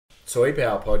Toy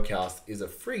Power Podcast is a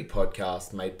free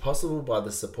podcast made possible by the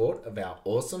support of our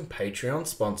awesome Patreon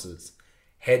sponsors.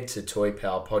 Head to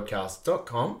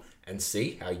toypowerpodcast.com and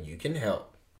see how you can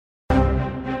help.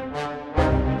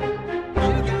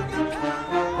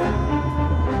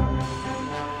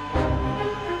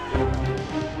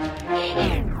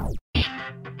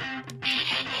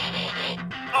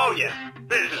 Oh yeah,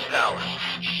 this is power.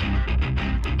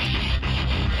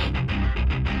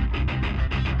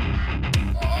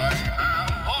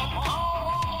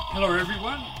 Hello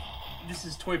everyone, this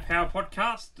is Toy Power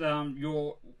Podcast,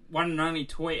 your one and only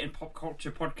toy and pop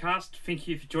culture podcast. Thank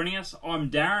you for joining us.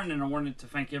 I'm Darren, and I wanted to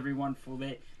thank everyone for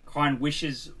their kind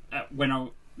wishes when I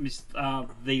missed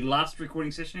the last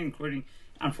recording session, including,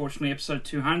 unfortunately, episode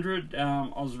 200. I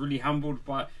was really humbled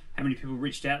by how many people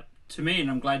reached out to me,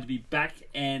 and I'm glad to be back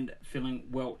and feeling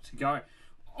well to go.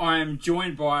 I am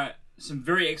joined by some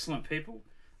very excellent people,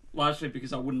 largely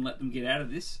because I wouldn't let them get out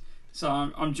of this. So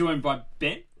I'm joined by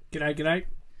Ben. G'day.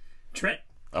 Trent.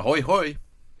 Ahoy hoy.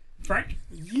 Frank.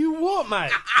 You what,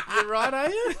 mate? You right, are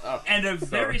you? And a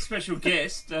very special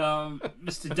guest,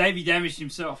 Mr. Davey Damish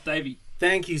himself. Davey.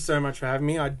 Thank you so much for having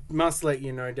me. I must let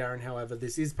you know, Darren, however,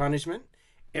 this is punishment.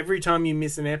 Every time you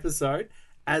miss an episode,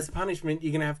 as punishment,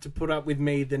 you're going to have to put up with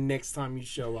me the next time you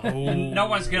show up. And no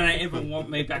one's going to ever want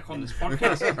me back on this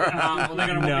podcast. Or they're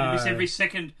going to want me to miss every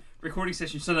second recording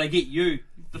session so they get you.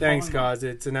 Thanks, guys.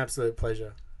 It's an absolute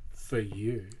pleasure. For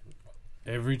you.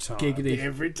 Every time. Giggity.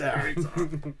 Every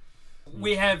time.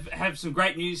 We have some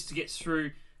great news to get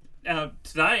through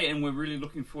today, and we're really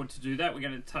looking forward to do that. We're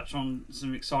going to touch on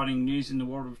some exciting news in the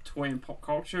world of toy and pop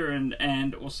culture,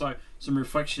 and also some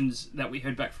reflections that we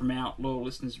heard back from our loyal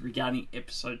listeners regarding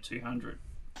episode 200.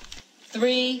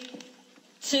 3,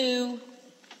 2,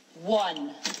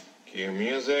 1. Cue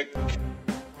music.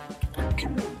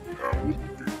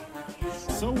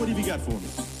 So what have you got for me?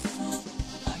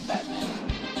 I'm Batman.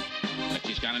 But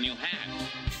she's got a new hat.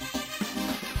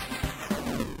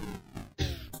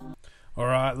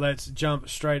 Alright, let's jump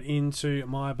straight into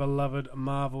my beloved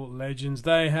Marvel Legends.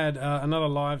 They had another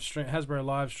live stream, Hasbro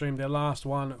live stream, their last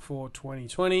one for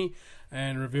 2020,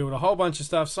 and revealed a whole bunch of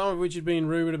stuff, some of which had been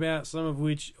rumoured about, some of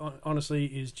which honestly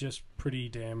is just pretty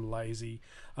damn lazy.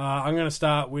 I'm going to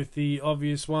start with the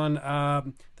obvious one.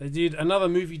 They did another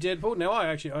movie Deadpool. Now, I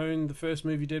actually own the first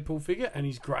movie Deadpool figure, and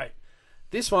he's great.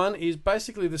 This one is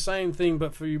basically the same thing,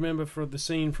 but you remember for the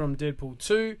scene from Deadpool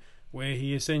 2, where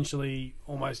he essentially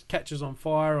almost catches on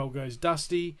fire or goes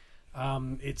dusty.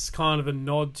 It's kind of a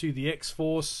nod to the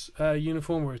X-Force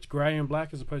uniform, where it's grey and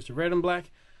black as opposed to red and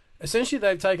black. Essentially,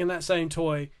 they've taken that same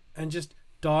toy and just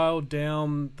dialed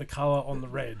down the colour on the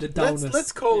red.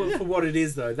 Let's call it for what it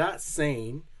is, though. That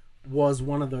scene was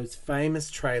one of those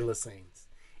famous trailer scenes.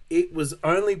 It was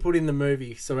only put in the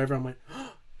movie, so everyone went,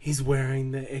 oh, he's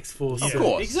wearing the X-Force Of suit.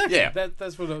 course. Exactly. Yeah.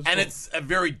 That's what it was. And for. it's a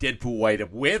very Deadpool way to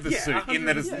wear the suit, in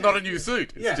that it's not a new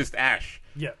suit. It's just ash.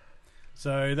 Yeah.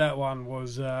 So that one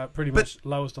was pretty much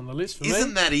lowest on the list for me.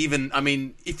 Isn't that even... I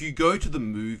mean, if you go to the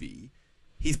movie,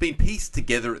 he's been pieced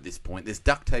together at this point. There's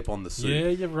duct tape on the suit. Yeah,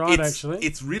 you're right, actually.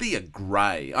 It's really a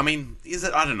grey. I mean, is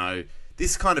it... I don't know.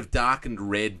 This kind of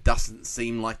darkened red doesn't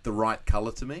seem like the right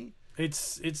colour to me.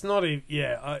 It's not a...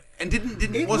 Yeah.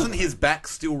 And wasn't his back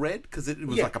still red? Because it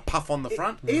was like a puff on the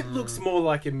front? It looks more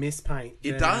like a mispaint.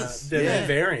 It does, Than yeah. a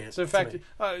variant.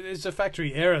 It's a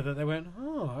factory error that they went,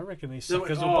 I reckon these So,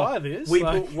 suckers will buy this. We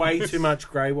put way too much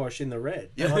grey wash in the red.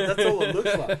 Yeah. Like, that's all it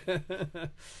looks like.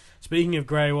 Speaking of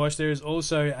grey wash, there is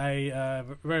also a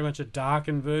very much a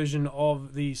darkened version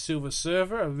of the Silver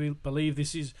Surfer. I believe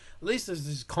this is, at least this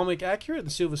is comic accurate,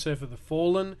 the Silver Surfer the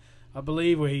Fallen, I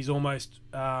believe, where he's almost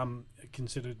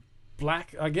considered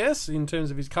black, I guess, in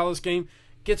terms of his colour scheme.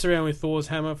 Gets around with Thor's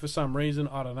hammer for some reason.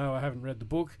 I don't know, I haven't read the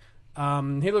book.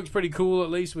 He looks pretty cool, at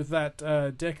least with that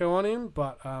deco on him,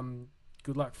 but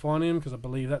good luck finding him, because I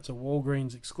believe that's a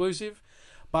Walgreens exclusive.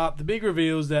 But the big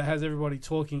reveals that has everybody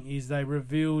talking is they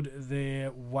revealed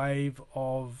their wave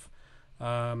of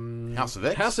House of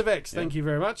X. House of X, thank you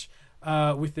very much.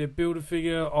 With their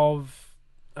Build-A-Figure of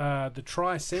the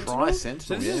Tri-Sentinel.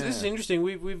 Tri-Sentinel, So this is interesting.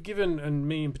 We've given, and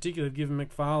me in particular, have given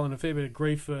McFarlane a fair bit of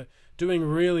grief for doing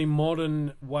really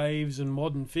modern waves and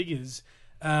modern figures.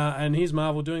 And here's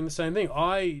Marvel doing the same thing.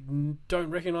 I don't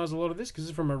recognise a lot of this because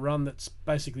it's from a run that's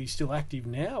basically still active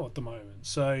now at the moment.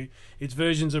 So it's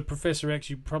versions of Professor X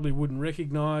you probably wouldn't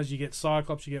recognise. You get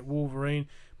Cyclops, you get Wolverine.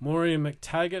 Moira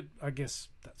McTaggart, I guess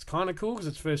that's kind of cool because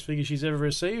it's the first figure she's ever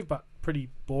received, but pretty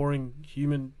boring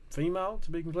human female,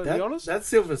 to be completely honest. That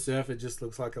Silver Surfer just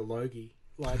looks like a Logie.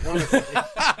 Like, honestly.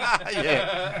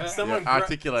 Someone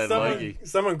articulated Logie.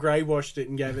 Someone grey washed it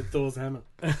and gave it Thor's hammer.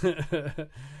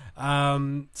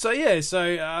 For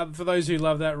those who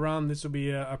love that run, this will be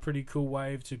a pretty cool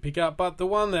wave to pick up. But the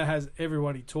one that has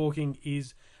everybody talking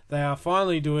is they are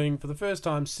finally doing, for the first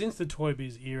time since the Toy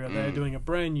Biz era, they're doing a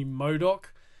brand new MODOK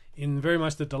in very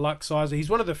much the deluxe size. He's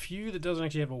one of the few that doesn't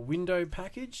actually have a window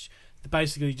package,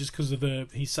 basically just because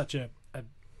of he's such a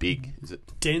big, is it?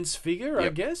 Dense figure, I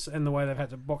guess, and the way they've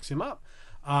had to box him up.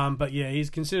 But yeah,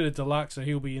 he's considered a deluxe, so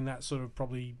he'll be in that sort of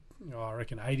probably, I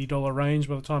reckon, $80 range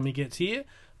by the time he gets here.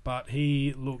 But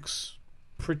he looks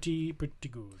pretty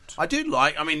good. I do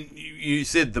like. I mean, you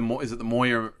said the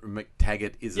Moira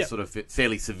McTaggart is a sort of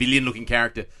fairly civilian-looking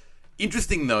character.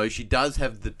 Interesting though, she does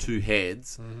have the two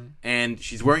heads, and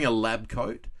she's wearing a lab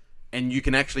coat. And you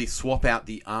can actually swap out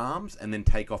the arms and then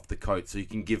take off the coat, so you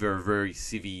can give her a very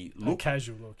civvy look.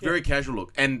 Casual look. Very casual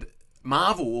look. And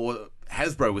Marvel or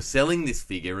Hasbro was selling this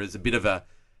figure as a bit of a,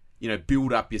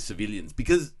 build up your civilians.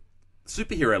 Because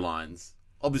superhero lines,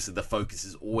 obviously the focus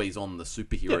is always on the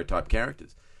superhero type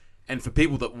characters. And for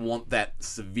people that want that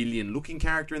civilian looking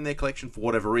character in their collection for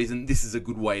whatever reason, this is a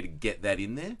good way to get that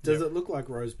in there. Does it look like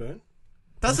Roseburn?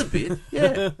 Does a bit,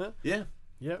 yeah. Yeah.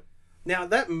 Yep. Now,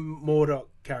 that MODOK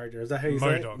character, is that how you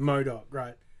say it? MODOK,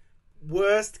 right.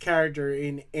 Worst character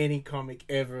in any comic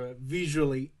ever,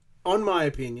 visually, on my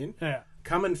opinion. Yeah.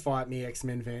 Come and fight me,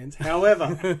 X-Men fans.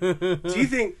 However, do you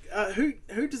think...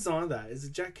 who designed that? Is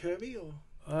it Jack Kirby?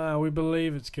 Or we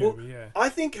believe it's Kirby, yeah. I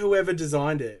think whoever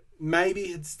designed it maybe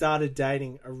had started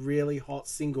dating a really hot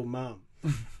single mum.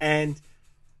 And...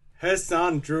 her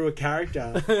son drew a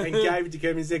character and gave it to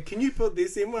Kirby and said, "Can you put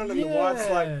this in one?" And the wife's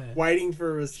like waiting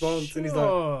for a response, and he's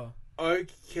like,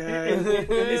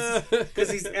 "Okay,"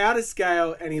 because he's out of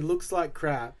scale and he looks like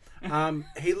crap.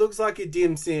 He looks like a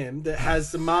dim sim that has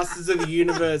some Masters of the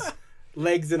Universe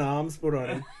legs and arms put on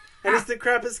him, and it's the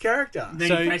crappiest character.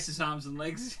 Then he faces arms and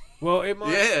legs. Well, it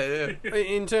might. Yeah.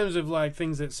 In terms of like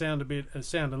things that sound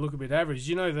and look a bit average,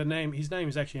 the name. His name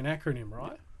is actually an acronym,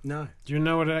 right? No. Do you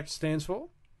know what it stands for?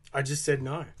 I just said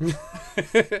no.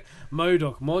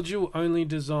 MODOK, module only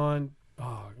designed.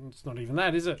 Oh, it's not even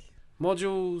that, is it?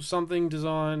 Module something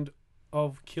designed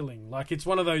of killing. Like it's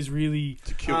one of those really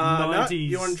 90s. No,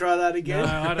 you want to try that again?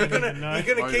 No, I don't even know.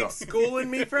 You're going to keep schooling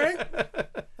me, Frank?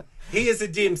 He is a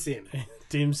dim sim.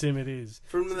 Dim sim it is.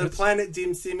 From the planet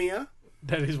Dim Simia.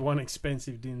 That is one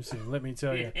expensive dim sim, let me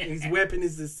tell you. His weapon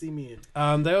is the simian.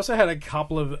 They also had a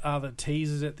couple of other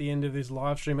teasers at the end of this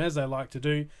live stream, as they like to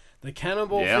do. The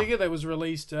Cannonball figure that was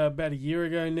released about a year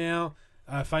ago now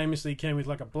famously came with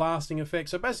like a blasting effect.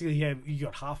 So basically, you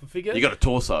got half a figure. You got a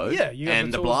torso,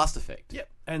 and a blast effect. Yep.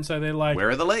 And so they're like, where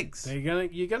are the legs?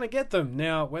 You're gonna get them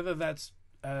now. Whether that's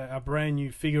a brand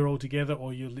new figure altogether,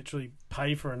 or you literally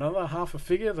pay for another half a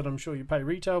figure that I'm sure you pay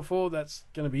retail for, that's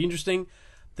going to be interesting.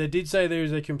 They did say there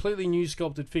is a completely new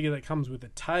sculpted figure that comes with a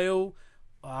tail.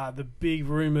 The big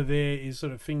rumour there is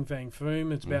sort of Fin Fang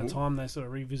Foom. It's about time they sort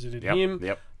of revisited him.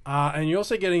 Yep. And you're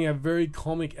also getting a very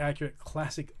comic accurate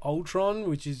classic Ultron,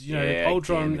 which is,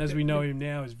 Ultron as we know him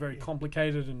now is very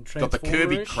complicated and got the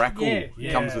Kirby crackle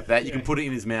comes with that. You can put it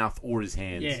in his mouth or his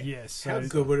hands. Yeah. Yes. How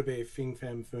good would it be if Fin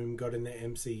Fang Foom got in the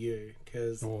MCU?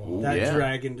 Because that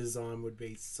dragon design would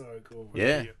be so cool.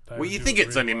 Yeah. Well, you think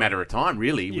it's only a matter of time,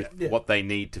 really, with what they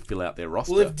need to fill out their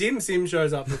roster. Well, if Dim Sim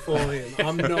shows up before him,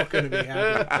 I'm not going to be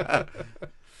happy.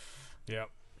 Yeah.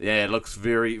 Yeah, it looks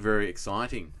very, very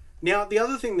exciting. Now, the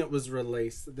other thing that was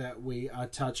released that we are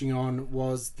touching on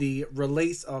was the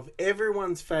release of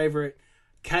everyone's favourite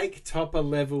cake topper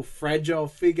level fragile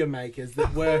figure makers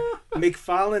that were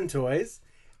McFarlane toys.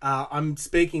 I'm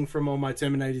speaking from all my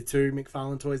Terminator 2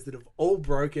 McFarlane toys that have all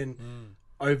broken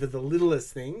over the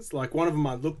littlest things. Like one of them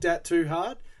I looked at too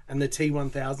hard and the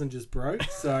T-1000 just broke.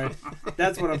 So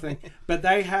that's what I'm thinking. But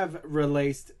they have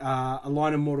released a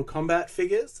line of Mortal Kombat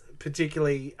figures,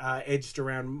 particularly edged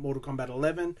around Mortal Kombat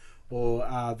 11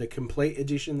 or the complete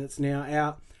edition that's now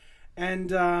out.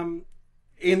 And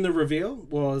in the reveal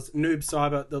was Noob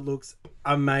Saibot that looks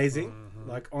amazing.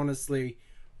 Like, honestly,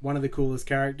 one of the coolest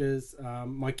characters.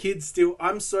 My kids still...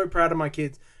 I'm so proud of my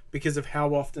kids because of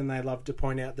how often they love to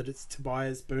point out that it's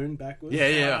Tobias Boone backwards.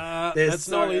 Yeah. That's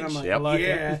knowledge. I'm like, Yep. like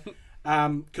yeah.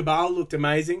 Cabal looked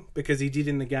amazing because he did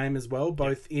in the game as well,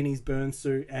 both in his burn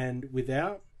suit and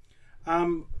without.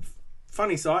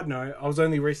 Funny side note, I was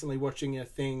only recently watching a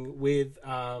thing with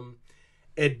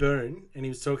Ed Boon, and he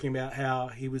was talking about how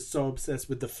he was so obsessed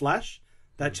with the Flash.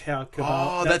 That's how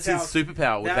Cabal... Oh, that's his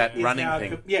superpower with that running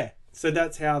thing. Yeah, so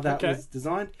that's how that was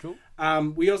designed. Cool.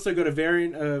 We also got a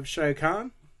variant of Shao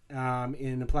Kahn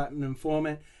in a platinum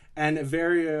format, and a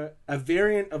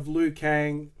variant of Liu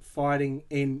Kang fighting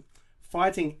in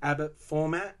Fighting Abbott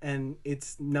format, and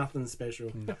it's nothing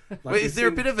special. Like, Wait, is there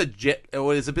a bit of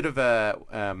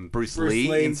a Bruce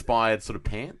Lee inspired sort of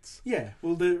pants? Yeah,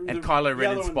 well, And Kylo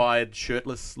Ren inspired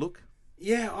shirtless look?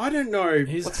 Yeah, I don't know.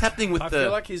 What's happening with I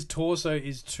feel like his torso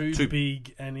is too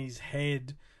big, and his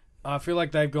head. I feel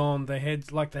like they've gone. The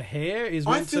head's like the hair is.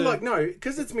 I feel like no,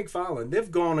 because it's McFarlane. They've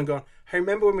gone and gone. Hey,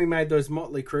 remember when we made those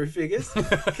Motley Crue figures?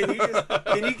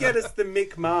 Can you get us the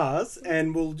Mick Mars,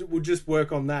 and we'll just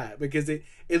work on that, because it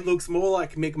looks more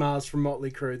like Mick Mars from Motley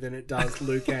Crue than it does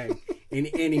Liu Kang in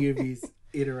any of his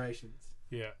iterations.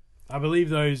 Yeah. I believe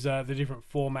those the different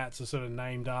formats are sort of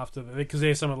named after because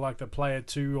they're some of like the Player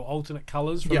 2 or alternate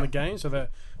colours from the game. So the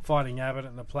Fighting Abbott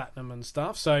and the Platinum and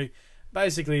stuff. So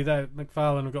basically,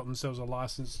 McFarlane have got themselves a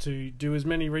license to do as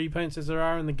many repaints as there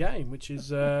are in the game, which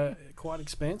is quite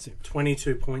expansive.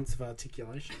 22 points of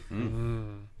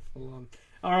articulation. Full on.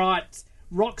 All right.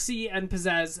 Roxy and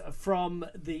Pizzazz from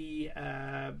the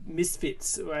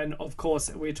Misfits. And, of course,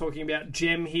 we're talking about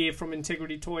Gem here from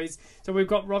Integrity Toys. So we've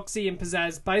got Roxy and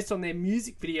Pizzazz based on their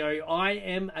music video, I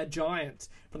Am a Giant,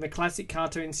 from the classic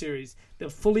cartoon series. The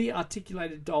fully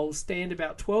articulated dolls stand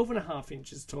about 12.5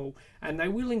 inches tall, and they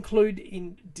will include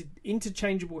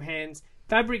interchangeable hands,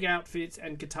 fabric outfits,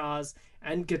 and guitars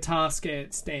and guitar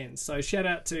stands. So shout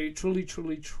out to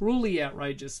truly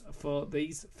outrageous for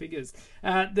these figures.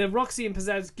 The Roxy and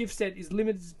Pizzazz gift set is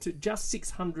limited to just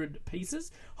 600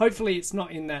 pieces. Hopefully it's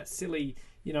not in that silly,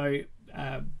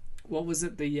 what was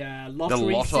it? The lottery the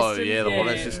lotto, system? the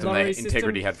lotto system lottery that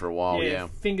Integrity had for a while. Yeah,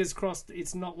 fingers crossed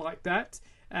it's not like that.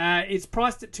 It's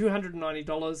priced at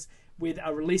 $290 with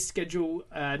a release schedule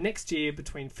next year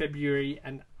between February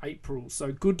and April.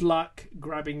 So good luck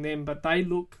grabbing them, but they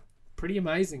look pretty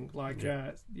amazing. They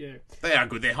are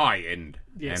good. They're high end.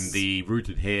 Yes. And the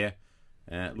rooted hair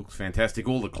looks fantastic.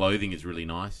 All the clothing is really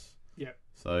nice. Yep.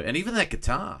 So, and even that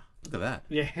guitar. Look at that.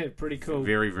 Yeah, pretty cool.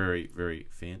 Very, very, very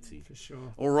fancy. For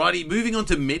sure. Alrighty, moving on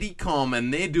to Medicom,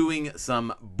 and they're doing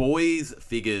some boys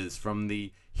figures from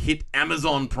the hit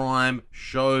Amazon Prime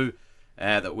show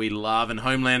that we love, and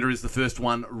Homelander is the first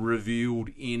one revealed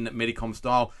in Medicom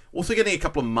style. Also getting a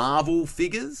couple of Marvel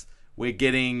figures. We're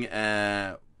getting,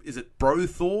 is it Bro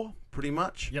Thor, pretty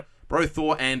much? Yep. Bro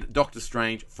Thor and Doctor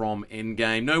Strange from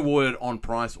Endgame. No word on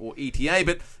price or ETA,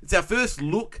 but it's our first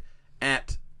look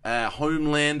at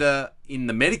Homelander in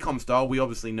the Medicom style. We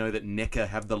obviously know that NECA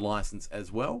have the license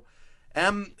as well.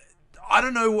 I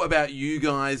don't know about you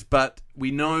guys, but we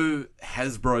know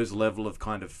Hasbro's level of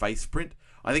kind of face print.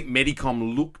 I think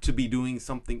Medicom look to be doing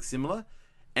something similar.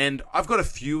 And I've got a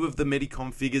few of the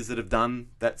Medicom figures that have done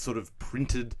that sort of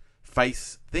printed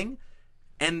face thing.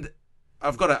 And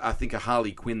I've got, I think, a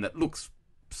Harley Quinn that looks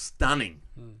stunning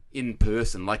in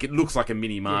person. Like, it looks like a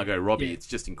mini Margot Robbie. Yeah. It's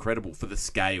just incredible for the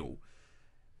scale.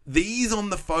 These on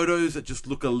the photos that just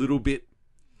look a little bit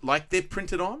like they're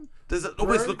printed on. Does it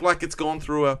always look like it's gone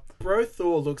through a... Bro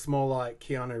Thor looks more like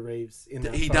Keanu Reeves in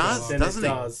that He photo does, than doesn't it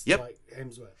he? does Yep. like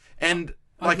Hemsworth. And...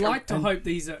 I'd like to hope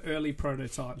these are early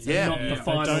prototypes. Yeah. Not the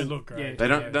final. They don't look great. Yeah, They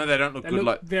don't. No, they don't look They good. look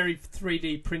Like very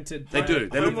 3D printed. they do.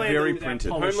 They look Homelander very without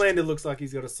printed. polish. Homelander looks like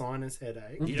he's got a sinus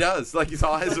headache. He does. Like his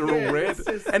eyes are all red,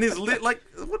 and his lip. Like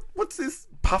what's this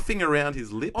puffing around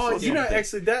his lips? Oh, or you know, something?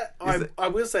 actually, that I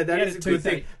will say that He is had a a good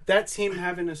thing. toothache. That's him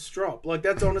having a strop. Like,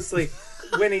 that's honestly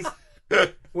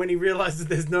when he realizes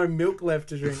there's no milk left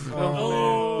to drink.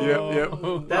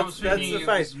 Oh, Yep. that's the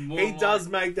face. He does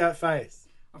make that face.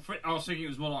 I was thinking it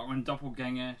was more like when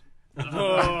Doppelganger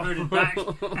rooted back.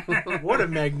 What a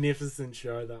magnificent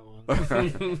show that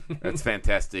one. That's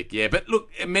fantastic. Yeah, but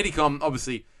look, Medicom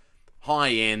obviously high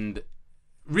end,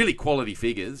 really quality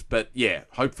figures. But yeah,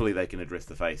 hopefully they can address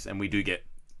the face, and we do get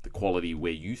the quality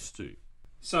we're used to.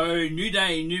 So, new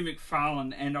day, new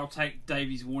McFarlane, and I'll take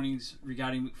Davey's warnings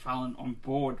regarding McFarlane on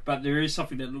board. But there is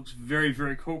something that looks very,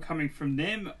 very cool coming from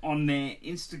them on their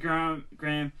Instagram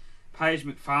page.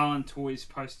 McFarlane Toys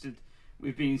posted,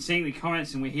 "We've been seeing the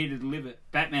comments and we're here to deliver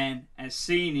Batman as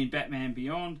seen in Batman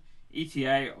Beyond,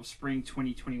 ETA of spring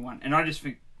 2021. And I just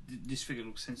think this figure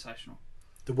looks sensational.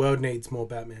 The world needs more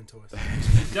Batman toys.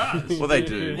 It does. Well, they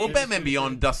do. Well, Batman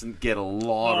Beyond doesn't get a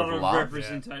lot of love,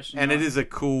 representation, and it is a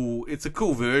cool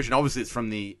version. Obviously, it's from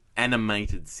the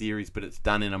animated series, but it's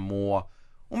done in a more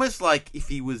almost like if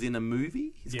he was in a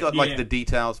movie. He's got like the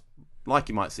details like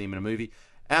you might see him in a movie.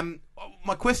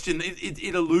 My question,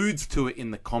 it alludes to it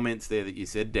in the comments there that you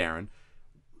said, Darren,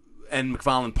 and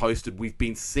McFarlane posted, "We've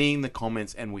been seeing the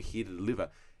comments and we're here to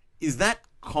deliver." Is that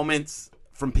comments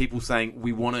from people saying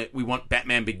we want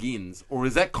Batman Begins, or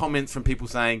is that comments from people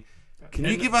saying, "Can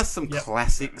you give us some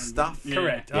classic stuff?"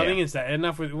 Correct. I think it's that.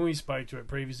 Enough with when we spoke to it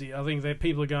previously. I think that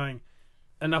people are going,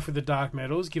 enough with the dark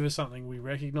metals. Give us something we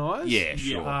recognise. Yeah,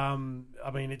 sure. I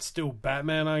mean, it's still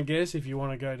Batman, I guess, if you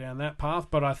want to go down that path.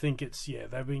 But I think it's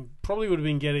probably would have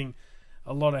been getting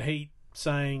a lot of heat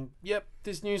saying, "Yep,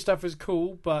 this new stuff is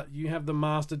cool, but you have the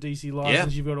master DC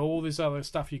license. You've got all this other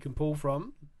stuff you can pull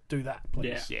from. Do that,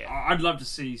 please." Yeah. I'd love to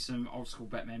see some old school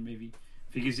Batman movie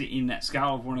figures in that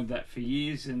scale. I've wanted that for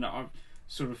years, and I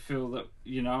sort of feel that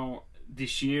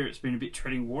this year it's been a bit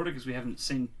treading water because we haven't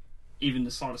seen even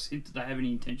the slightest hint that they have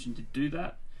any intention to do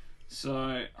that.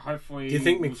 So hopefully, do you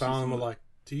think McFarlane were like,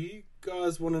 "Do you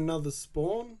guys want another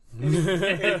Spawn?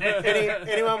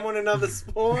 Anyone want another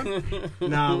Spawn?"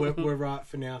 No, we're right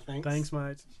for now. Thanks,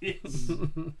 mate. Yes.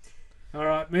 All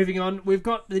right, moving on. We've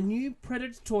got the new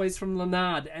Predator toys from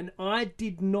Lanard, and I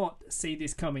did not see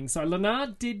this coming. So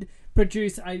Lanard did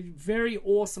produce a very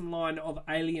awesome line of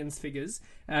Aliens figures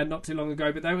not too long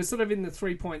ago, but they were sort of in the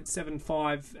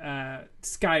 3.75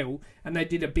 scale, and they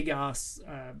did a big-ass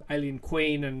Alien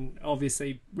Queen, and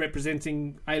obviously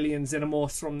representing alien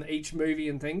xenomorphs from each movie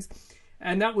and things.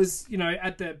 And that was,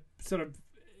 at the sort of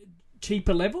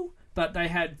cheaper level, but they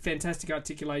had fantastic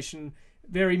articulation,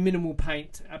 very minimal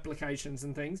paint applications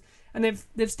and things, and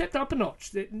they've stepped up a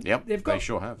notch. They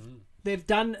sure have. They've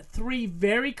done 3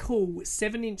 very cool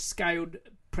 7-inch scaled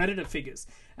Predator figures.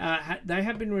 They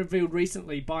have been revealed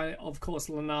recently by, of course,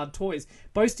 Lanard Toys,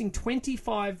 boasting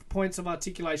 25 points of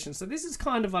articulation. So this is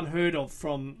kind of unheard of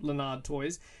from Lanard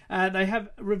Toys. They have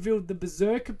revealed the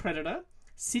Berserker Predator,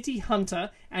 City Hunter,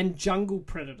 and Jungle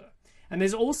Predator. And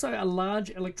there's also a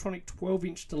large electronic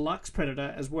 12-inch deluxe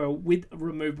Predator as well with a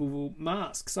removable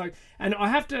mask. So, and I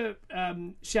have to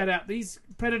shout out, these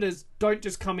Predators don't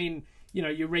just come in,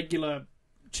 your regular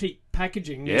cheap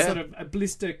packaging. They're sort of a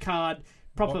blister card,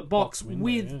 proper box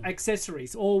with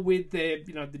accessories, all with their,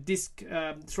 the disc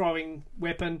throwing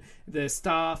weapon, the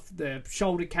staff, the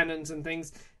shoulder cannons and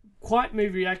things. Quite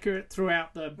movie accurate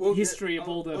throughout the history of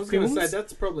all the films. I was going to say,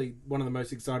 that's probably one of the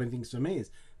most exciting things for me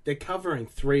is they're covering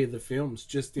 3 of the films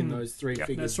just in those 3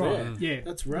 figures. That's right. There. Yeah,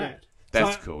 that's rad.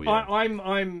 That's cool. Yeah,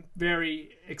 I'm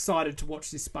very excited to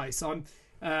watch this space. I'm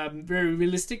very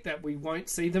realistic that we won't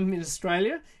see them in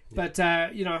Australia, but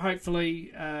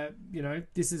hopefully,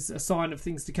 this is a sign of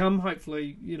things to come.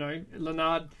 Hopefully,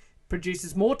 Lanard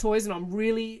produces more toys, and I'm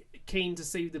really keen to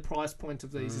see the price point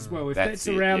of these as well. If that's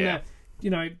around the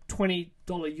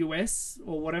 $20 US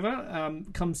or whatever,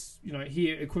 comes,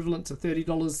 here equivalent to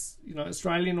 $30,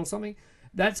 Australian or something,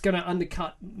 that's going to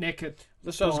undercut NECA.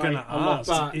 That's what I was going to ask.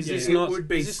 But is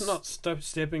this not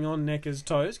stepping on NECA's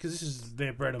toes? Because this is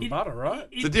their bread and butter, right?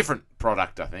 It's a different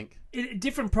product, I think.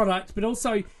 Different product, but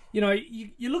also,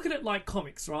 you look at it like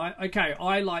comics, right? Okay,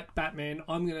 I like Batman.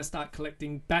 I'm going to start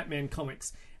collecting Batman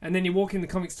comics. And then you walk in the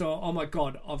comic store, oh my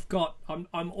God,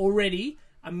 I'm already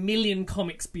a million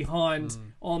comics behind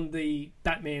on the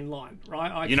Batman line,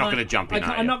 right? You're not going to jump in,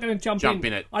 I'm not going to jump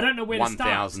in. I don't know where to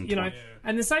start. 1,000.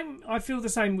 And the same, I feel the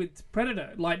same with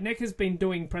Predator. Like, NECA's been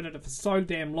doing Predator for so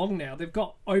damn long now. They've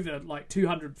got over like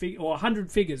 200 or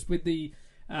 100 figures with the,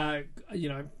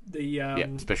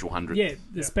 special 100. Yeah,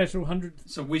 the special 100.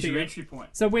 So where's your entry point?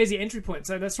 So where's your entry point?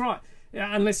 So that's right.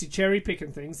 Unless you're cherry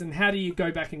picking things, and how do you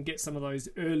go back and get some of those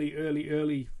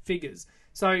early figures?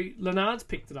 So Lanard's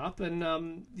picked it up,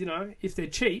 and if they're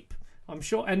cheap, I'm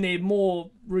sure, and they're more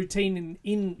routine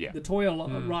in the toy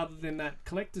rather than that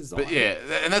collector's item. But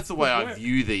and that's the way I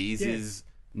view these is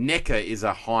NECA is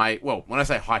a when I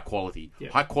say high quality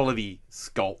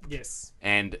sculpt. Yes.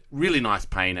 And really nice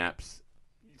paint apps,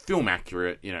 film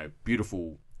accurate,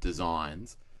 beautiful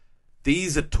designs.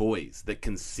 These are toys that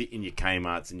can sit in your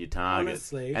Kmart's and your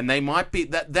Targets. Honestly. And they might be,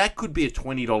 that could be a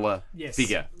 $20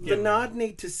 figure. Lanard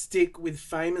need to stick with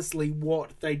famously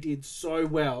what they did so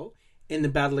well in the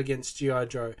battle against G.I.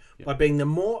 Joe by being the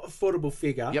more affordable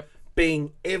figure,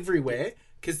 being everywhere.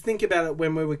 Because think about it,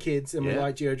 when we were kids and we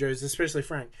liked G.I. Joes, especially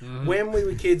Frank. When we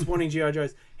were kids wanting G.I.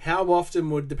 Joes, how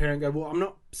often would the parent go, well, I'm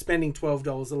not spending $12,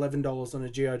 $11 on a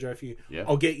G.I. Joe for you.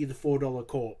 I'll get you the $4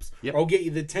 corpse. Or I'll get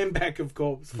you the 10-pack of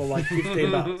corpse for like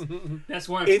 $15. That's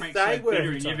why if Frank's they so were,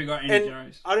 bitter and never got any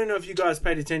Joes. I don't know if you guys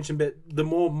paid attention, but the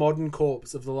more modern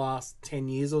corpse of the last 10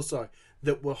 years or so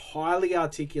that were highly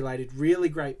articulated, really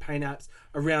great paint apps,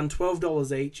 around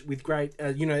 $12 each with great,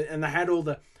 and they had all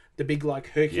the big like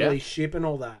Hercules ship and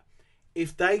all that.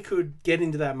 If they could get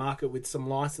into that market with some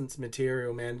licensed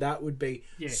material, man, that would be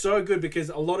so good,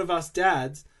 because a lot of us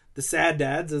dads, the sad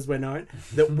dads as we're known,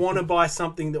 that want to buy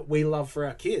something that we love for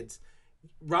our kids,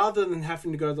 rather than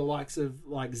having to go to the likes of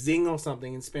like Zing or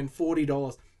something and spend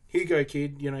 $40. Here you go,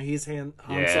 kid. Here's Han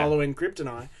Solo and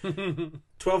Kryptonite.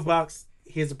 $12.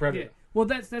 Here's a Predator. Well,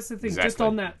 that's the thing. Exactly. Just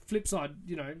on that flip side,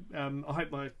 I hope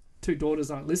my two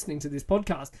daughters aren't listening to this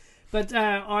podcast. But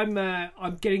I'm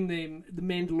getting the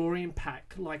Mandalorian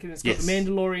pack, like, and it's got Yes. the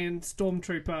Mandalorian,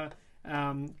 Stormtrooper,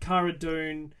 Cara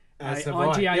Dune,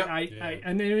 Savai, IG-88, yep.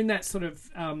 and they're in that sort of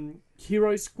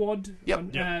hero squad.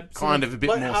 Yep. sort Kind of a bit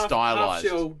Like more half stylized.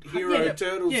 shell hero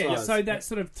turtle yeah, size. so that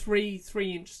sort of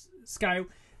 3-inch scale.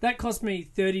 That cost me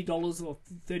 $30 or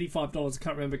 $35. I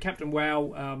can't remember. Captain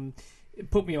WoW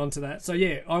put me onto that. So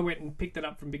yeah, I went and picked it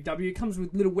up from Big W. It comes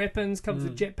with little weapons, comes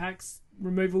with jetpacks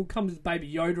removal, comes with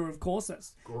Baby Yoda, of course.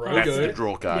 That's the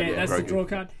draw card. Yeah, that's the Grogu. draw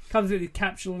card. Comes with the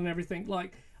capsule and everything.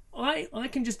 Like, I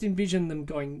can just envision them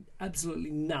going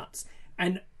absolutely nuts.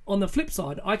 And on the flip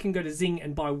side, I can go to Zing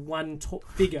and buy one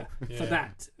figure for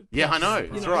that. Yeah, I know.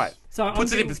 That's right. So I'm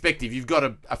Puts it in getting perspective. You've got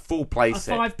a full play a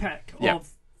set. 5-pack Yep. of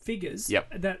figures.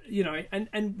 Yep. That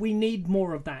and we need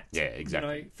more of that. Yeah,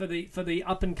 exactly. For the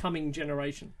up and coming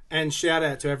generation. And shout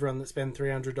out to everyone that spent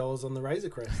 $300 on the Razor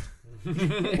Crest.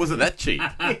 Was it that cheap?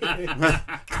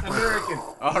 American.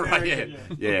 All right,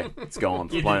 yeah. It's gone.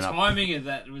 It's Yeah, blown the up. timing of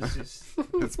that was just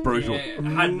It's brutal.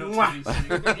 hard not to be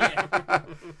sitting. Yeah.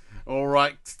 All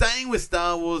right, staying with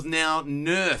Star Wars now,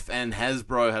 Nerf and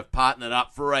Hasbro have partnered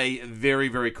up for a very,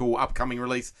 very cool upcoming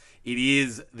release. It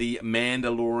is the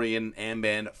Mandalorian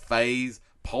Armband Phase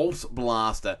Pulse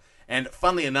Blaster. And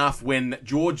funnily enough, when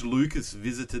George Lucas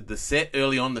visited the set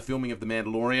early on in the filming of The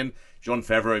Mandalorian, Jon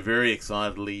Favreau very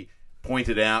excitedly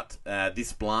pointed out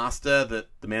this blaster that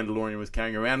the Mandalorian was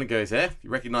carrying around and goes, you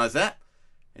recognise that?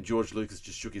 And George Lucas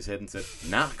just shook his head and said,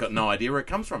 nah, got no idea where it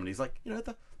comes from. And he's like,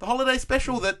 the holiday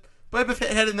special that Boba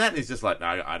Fett had in that. And he's just like,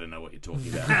 no, I don't know what you're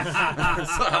talking about.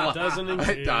 So I'm like, Doesn't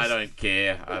exist. I don't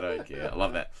care. I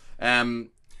love that.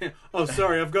 Oh,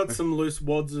 sorry, I've got some loose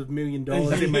wads of $1 million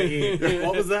in my ear.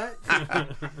 What was that?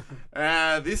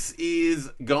 This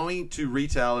is going to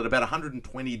retail at about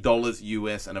 $120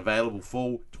 US and available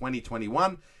fall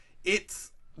 2021.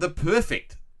 It's the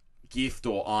perfect gift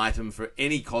or item for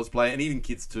any cosplayer, and even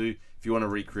kids too, if you want to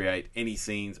recreate any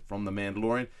scenes from The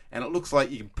Mandalorian. And it looks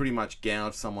like you can pretty much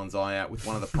gouge someone's eye out with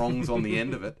one of the prongs on the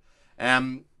end of it.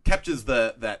 Captures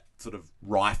that sort of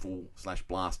rifle /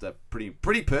 blaster pretty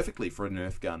perfectly for a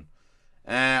Nerf gun.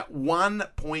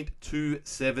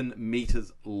 1.27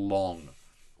 meters long,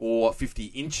 or 50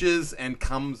 inches, and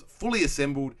comes fully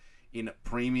assembled in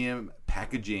premium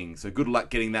packaging. So good luck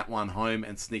getting that one home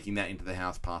and sneaking that into the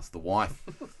house past the wife.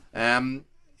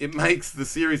 It makes the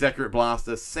series accurate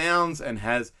blaster sounds and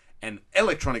has an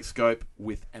electronic scope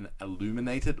with an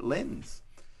illuminated lens.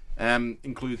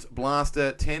 Includes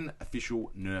blaster, 10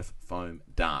 official Nerf foam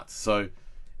darts. So,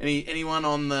 anyone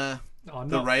on the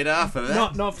radar for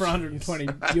that? Not for 120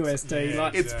 USD.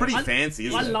 Like, it's pretty fancy,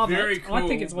 isn't I it? love Very it. I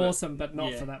think cool, it's but- awesome, but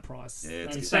not for that price. Yeah,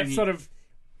 it's It's good. that sort of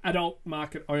adult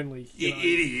market only.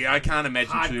 I can't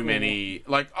imagine too Hardcore. many.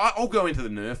 Like, I'll go into the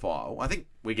Nerf aisle. I think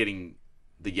we're getting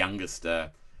the youngest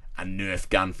a Nerf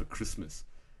gun for Christmas.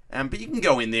 But you can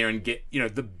go in there and get,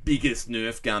 the biggest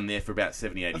Nerf gun there for about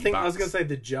 70, 80 I think bucks. I was going to say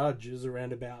the Judge is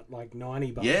around about like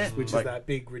 $90, Yeah, which like- is that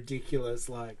big, ridiculous,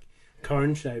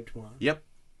 cone-shaped one. Yep.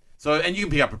 So, and you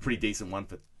can pick up a pretty decent one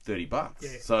for $30. Yeah.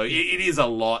 So it is a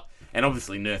lot, and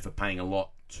obviously Nerf are paying a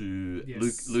lot to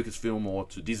Yes. Lucasfilm or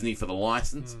to Disney for the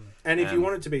license. And if you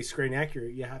want it to be screen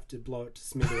accurate, you have to blow it to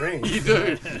smithereens. You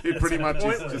do. It pretty much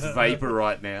is just vapor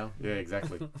right now. Yeah,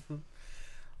 exactly.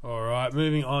 All right,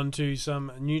 moving on to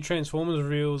some new Transformers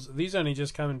reveals. These only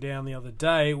just coming down the other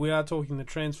day. We are talking the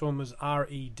Transformers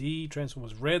RED,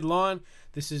 Transformers Red line.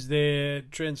 This is their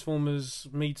Transformers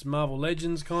meets Marvel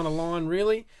Legends kind of line,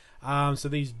 really. So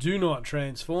these do not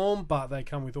transform, but they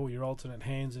come with all your alternate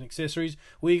hands and accessories.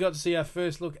 We got to see our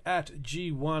first look at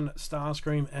G1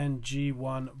 Starscream and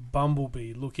G1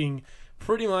 Bumblebee, looking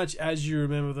pretty much as you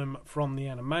remember them from the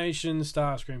animation.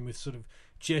 Starscream with sort of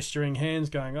gesturing hands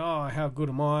going, oh, how good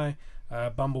am I?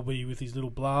 Bumblebee with his little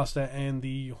blaster and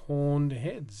the horned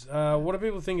heads. What do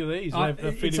people think of these? They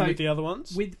fit in with the other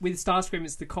ones? With Starscream,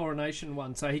 it's the coronation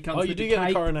one. So he comes Oh, with you do the get the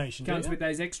cape, coronation, do comes you? with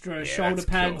those extra shoulder that's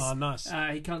pads. cool. Oh, nice.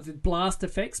 He comes with blast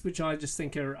effects, which I just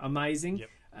think are amazing. Yep.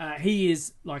 He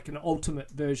is like an ultimate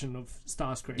version of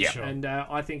Starscream. Yeah. Sure. And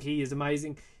I think he is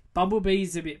amazing.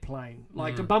 Bumblebee's a bit plain.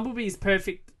 Like, a Bumblebee is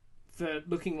perfect for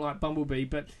looking like Bumblebee,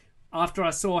 but after I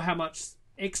saw how much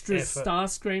extras Effort.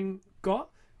 Starscream got,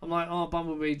 I'm like, oh,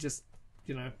 Bumblebee just,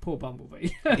 poor Bumblebee.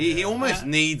 He almost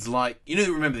needs,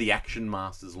 remember the Action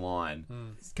Masters line?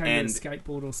 Came And- with a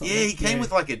skateboard or something. Yeah, he came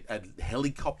with like a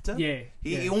helicopter. Yeah,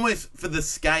 He almost, for the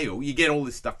scale, you get all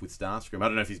this stuff with Starscream. I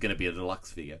don't know if he's going to be a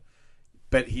deluxe figure,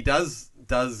 but he does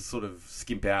sort of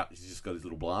skimp out. He's just got his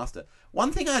little blaster.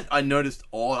 One thing I noticed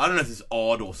odd, I don't know if this is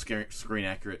odd or screen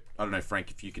accurate. I don't know, Frank,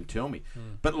 if you can tell me,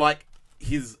 but like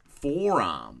his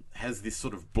forearm has this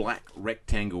sort of black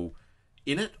rectangle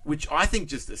in it, which I think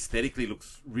just aesthetically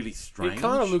looks really strange. It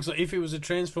kind of looks like if it was a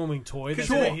transforming toy. That's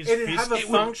Sure. where his It'd fist- have a It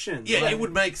would- function. Yeah, it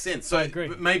would make sense. So agree.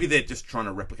 but maybe they're just trying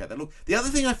to replicate that look. The other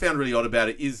thing I found really odd about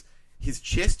it is his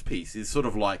chest piece is sort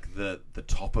of like the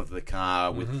top of the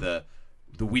car with the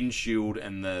windshield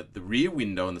and the rear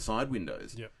window and the side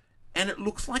windows. Yep. And it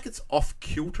looks like it's off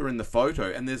kilter in the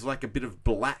photo, and there's like a bit of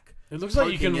black. It looks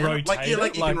like you can poking out. rotate Like, yeah,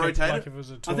 like it. you can like rotate like it. if it was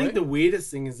a toy. I think the weirdest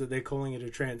thing is that they're calling it a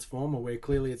transformer, where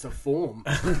clearly it's a form.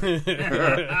 They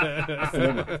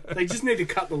just need to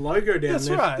cut the logo down. That's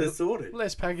they're, right. They're sorted.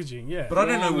 Less packaging, yeah. But I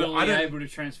don't know. Will I be don't. able to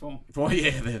transform. Well,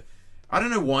 yeah, I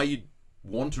don't know why you'd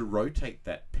want to rotate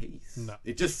that piece. No.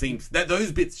 It just seems that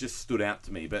those bits just stood out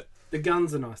to me. But The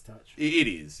gun's a nice touch. it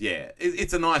is, yeah.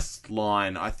 It's a nice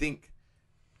line.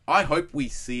 I hope we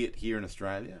see it here in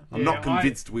Australia. I'm not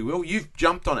convinced we will. You've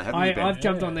jumped on it, haven't you, Ben? I've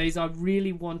jumped on these. I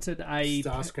really wanted a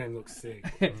Starscream looks sick.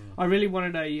 I really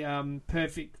wanted a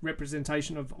perfect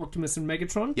representation of Optimus and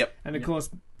Megatron. Yep. And of course,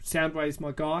 Soundwave's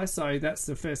my guy, so that's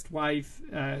the first wave.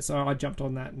 So I jumped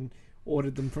on that and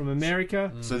ordered them from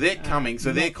America. So they're coming. So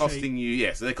not they're cheap. costing you.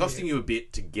 Yeah. So they're costing you a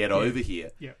bit to get over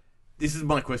here. Yep. This is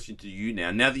my question to you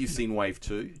now. Now that you've seen Wave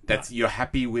 2, you're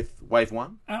happy with Wave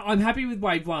 1? I'm happy with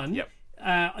Wave 1. Yep.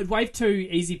 Wave 2,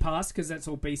 easy pass, because that's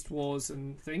all Beast Wars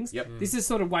and things. Yep. This is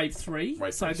sort of Wave 3.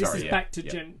 Wave so 3, this sorry, is yeah. back to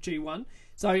Yep. G1.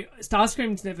 So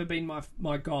Starscream's never been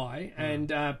my guy, and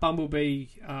Bumblebee,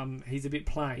 he's a bit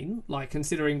plain, like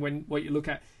considering what you look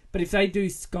at. But if they do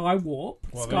Skywarp,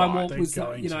 Well, Skywarp they're was,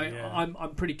 going to, yeah. I'm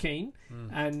pretty keen.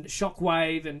 And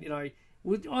Shockwave, and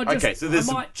Okay, so there's I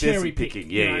some- might there's some cherry pick, picking.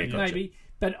 Yeah, yeah, gotcha. maybe.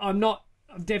 But I'm not.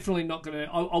 I'm definitely not going to.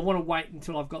 I want to wait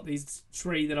until I've got these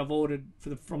 3 that I've ordered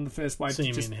from the first wave. See to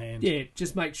 'em just, in hand. Yeah,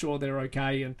 just make sure they're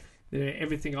okay and they're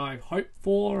everything I hope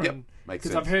for. Yep, and makes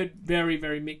because sense. I've heard very,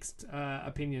 very mixed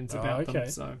opinions about okay. them.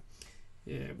 So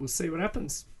yeah, we'll see what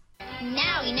happens.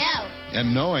 Now we know.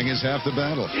 And knowing is half the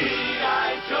battle.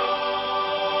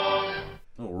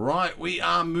 All right, we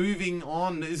are moving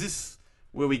on. Is this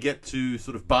where we get to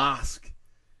sort of bask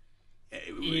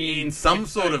in some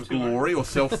sort of glory or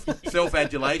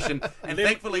self-adulation? And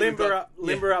thankfully, we've got,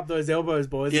 limber up those elbows,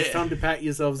 boys. It's Yeah. time to pat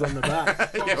yourselves on the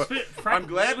back. Yeah, I'm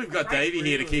glad we've got Frank Davey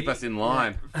here to keep really- us in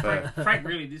line. Frank,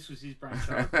 really, this was his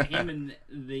brainchild. Him and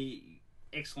the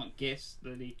excellent guests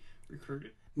that he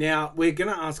recruited. Now, we're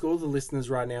going to ask all the listeners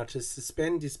right now to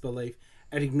suspend disbelief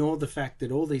and ignore the fact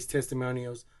that all these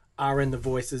testimonials are in the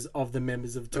voices of the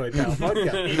members of Toy Power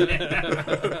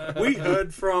Podcast. We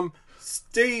heard from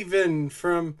Stephen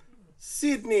from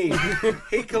Sydney.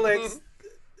 He collects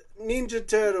Ninja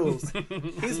Turtles.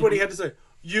 Here's what he had to say.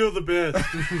 You're the best.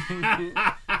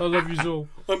 I love you all.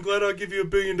 I'm glad I give you $1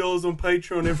 billion on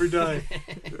Patreon every day.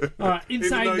 All right. In Even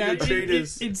saying though that, you're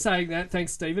cheaters. in saying that,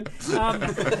 thanks, Stephen.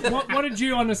 What did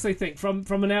you honestly think from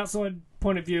an outside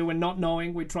point of view and not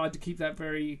knowing? We tried to keep that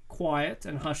very quiet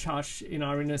and hush hush in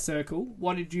our inner circle.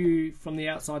 What did you, from the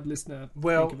outside listener,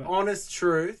 Well, think of it? honest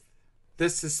truth, the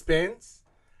suspense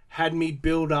had me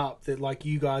build up that like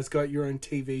you guys got your own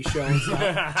TV show and stuff,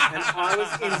 and I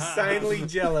was insanely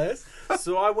jealous.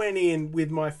 So I went in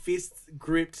with my fists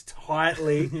gripped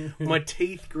tightly, my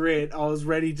teeth grit. I was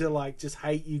ready to like just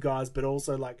hate you guys, but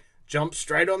also like jump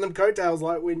straight on them coattails,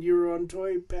 like when you were on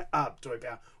Toy Power,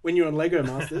 when you were on Lego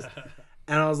Masters.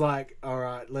 And I was like, all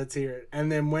right, let's hear it.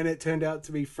 And then when it turned out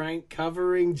to be Frank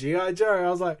covering G.I. Joe, I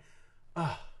was like,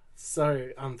 so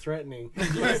unthreatening.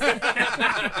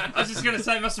 I was just going to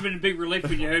say, it must have been a big relief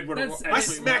when you heard what it was. I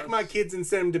smacked my kids and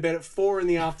sent them to bed at 4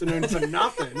 p.m. for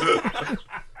nothing.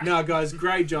 No, guys,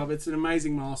 great job. It's an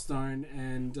amazing milestone,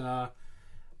 and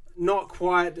not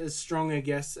quite as strong, I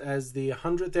guess, as the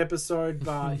 100th episode,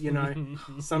 but, you know,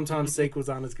 sometimes sequels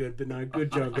aren't as good. But no,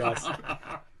 good job, guys.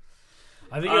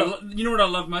 I think you know what I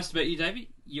love most about you, Davey?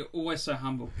 You're always so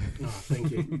humble. Oh,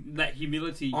 thank you. That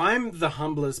humility. I'm the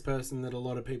humblest person that a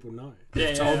lot of people know.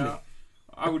 Yeah, Told me.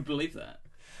 I would believe that.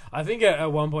 I think at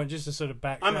one point, just to sort of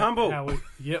back. I'm humble.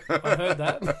 Yep, I heard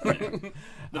that.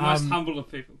 The most humble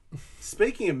of people.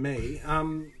 Speaking of me,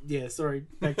 yeah, sorry,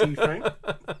 back to you, Frank.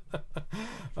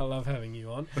 I love having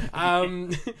you on.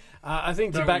 I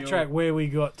think to Don't we backtrack all? where we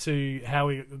got to, how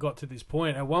we got to this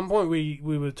point. At one point, we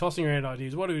were tossing around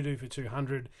ideas. What do we do for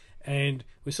 200? And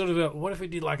we sort of got, what if we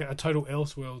did like a total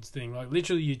Elseworlds thing? Like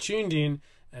literally, you tuned in,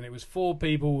 and it was 4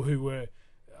 people who were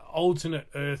alternate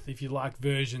Earth, if you like,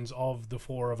 versions of the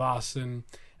 4 of us, and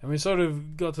we sort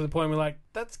of got to the point where like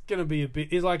that's gonna be a bit.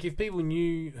 It's like if people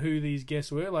knew who these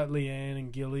guests were, like Leanne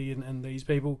and Gilly and these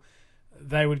people,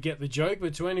 they would get the joke.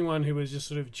 But to anyone who was just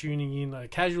sort of tuning in, a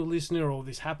casual listener, or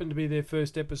this happened to be their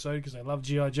first episode because they love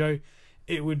G.I. Joe,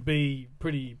 it would be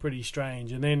pretty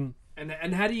strange. And then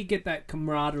and how do you get that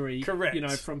camaraderie? Correct. You know,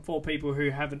 from 4 people who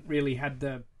haven't really had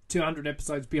the 200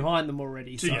 episodes behind them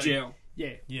already. To gel.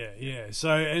 Yeah. Yeah.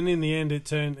 So, and in the end, it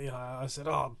turned. I said,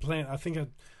 I think at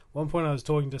one point I was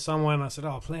talking to someone. I said,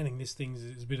 planning this thing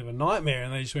is a bit of a nightmare,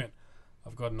 and they just went,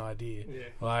 I've got an idea.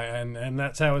 Yeah. And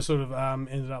that's how it sort of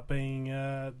ended up being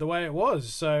the way it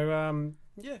was. So,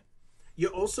 yeah. You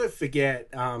also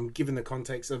forget, given the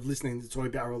context of listening to Toy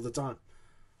Power all the time,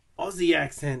 Aussie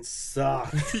accents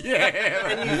suck. Yeah.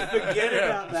 And you forget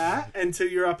about that until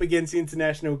you're up against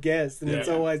international guests. And it's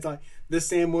always like the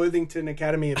Sam Worthington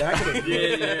Academy of Acting.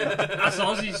 Yeah. Us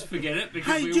Aussies forget it.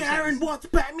 Because Hey, Darren, what's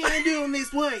Batman doing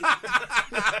this week?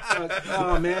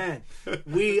 Oh, man.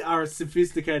 We are a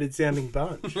sophisticated sounding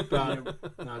bunch. But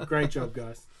no, great job,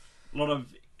 guys. A lot of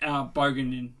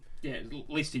bogan in, at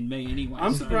least in me anyway.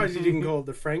 I'm surprised you didn't call it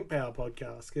the Frank Power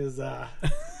podcast because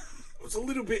it was a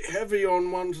little bit heavy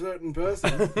on one certain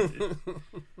person.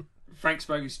 Frank's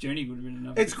Bogus Journey would have been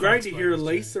another. It's great to hear a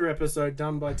Lisa episode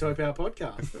done by Toy Power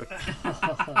Podcast.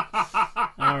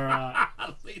 All right.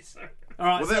 Lisa. All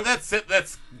right. Well,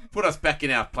 that's put us back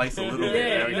in our place a little bit.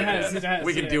 Yeah, you know, it has.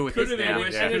 We can deal with Could this have been now.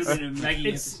 worse. Yeah. Could have been a Maggie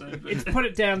episode. But It's put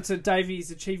it down to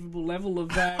Davey's achievable level of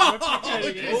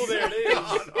replicating it. oh, there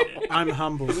it is. I'm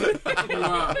humble.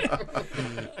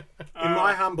 In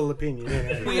my humble opinion.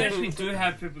 Yeah. We actually do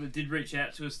have people that did reach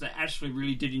out to us that actually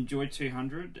really did enjoy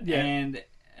 200. Yeah.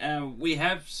 And we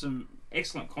have some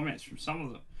excellent comments from some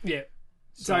of them. Yeah.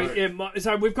 So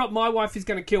we've got My Wife Is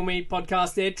Going to Kill Me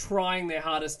podcast. They're trying their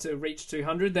hardest to reach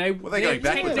 200. They're going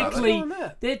backwards, are they?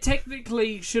 They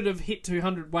technically should have hit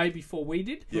 200 way before we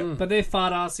did, but they're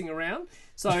fart-arsing around.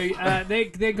 So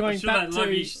they're going Sure back they love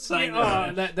to... you saying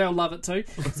they'll love it too.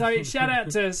 So shout out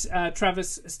to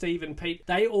Travis, Steve and Pete.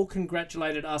 They all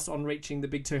congratulated us on reaching the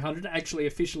big 200, actually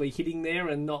officially hitting there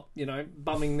and not,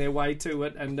 bumming their way to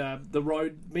it. And the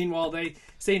road, meanwhile, they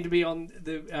seem to be on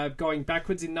the going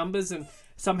backwards in numbers, and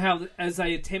somehow as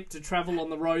they attempt to travel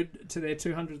on the road to their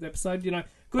 200th episode,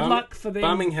 good luck for them.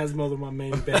 Bumming has more than one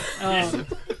meaning, Ben.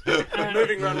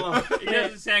 Moving right along. It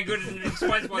doesn't sound good, and it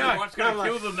explains why the wife's going to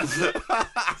kill them.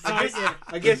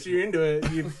 I guess you're into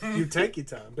it. You take your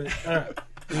time, but all right.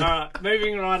 All right,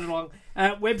 moving right along.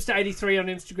 Webster83 on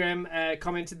Instagram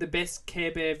commented the best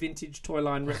Care Bear vintage toy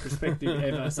line retrospective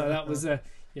ever. So that was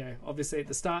obviously at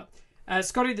the start.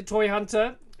 Scotty the Toy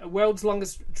Hunter, world's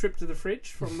longest trip to the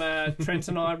fridge from Trent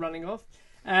and I running off.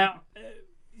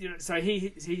 So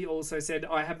he also said,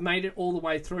 I have made it all the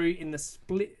way through in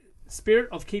the spirit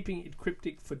of keeping it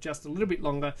cryptic for just a little bit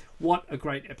longer. What a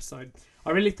great episode. I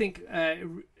really think it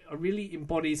really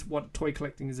embodies what toy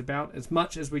collecting is about. As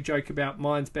much as we joke about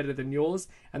mine's better than yours,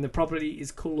 and the property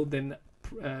is cooler than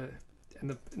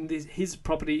his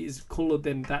property is cooler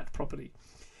than that property.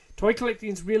 Toy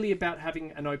collecting is really about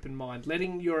having an open mind,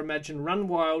 letting your imagination run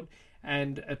wild,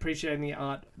 and appreciating the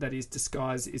art that is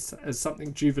disguised as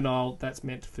something juvenile that's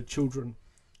meant for children.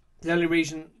 The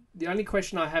only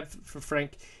question I have for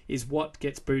Frank is what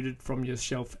gets booted from your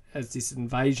shelf as this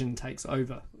invasion takes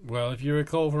over. Well, if you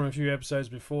recall from a few episodes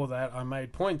before that, I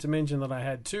made point to mention that I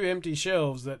had 2 empty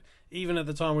shelves that, even at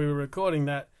the time we were recording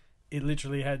that, it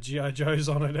literally had G.I. Joes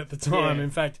on it at the time. Yeah. In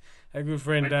fact, a good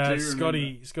friend,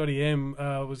 Scotty M,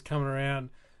 was coming around.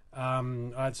 I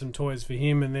had some toys for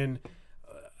him, and then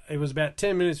it was about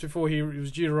 10 minutes before he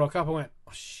was due to rock up. I went,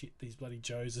 oh shit, these bloody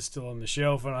Joes are still on the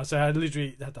shelf. And I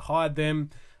literally had to hide them.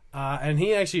 And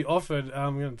he actually offered,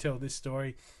 I'm going to tell this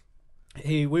story.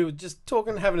 We were just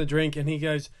talking, having a drink, and he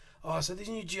goes, oh, so these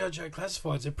new G.I. Joe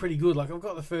classifieds are pretty good. Like, I've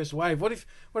got the first wave. What if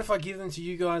I give them to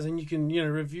you guys and you can,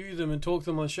 review them and talk to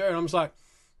them on the show? And I'm just like,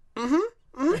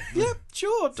 yep,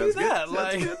 sure, do that.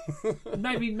 Like,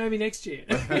 maybe next year.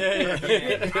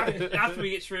 After we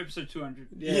get through episode 200.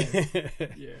 Yeah.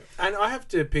 And I have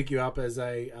to pick you up as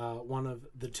one of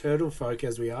the turtle folk,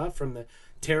 as we are, from the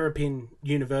Terrapin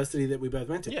University that we both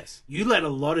went to. Yes. You let a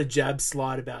lot of jabs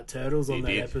slide about turtles on that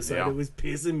did, episode. yeah. It was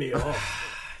pissing me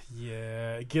off.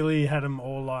 Yeah, Gilly had them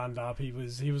all lined up. He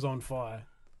was on fire.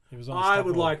 He was on. I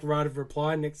would like right of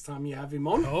reply next time you have him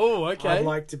on. Oh, okay. I'd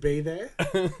like to be there.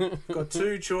 Got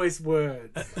 2 choice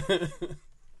words.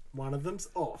 One of them's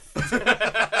off.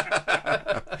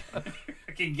 I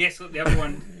can guess what the other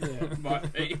one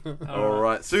might be. All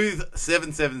right.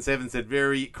 Sooth777 said,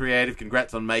 very creative.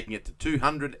 Congrats on making it to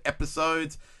 200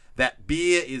 episodes. That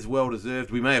beer is well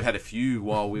deserved. We may have had a few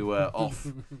while we were off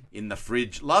in the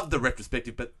fridge. Loved the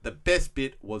retrospective, but the best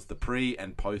bit was the pre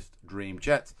and post dream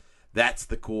chats. That's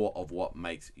the core of what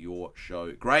makes your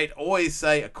show great. Always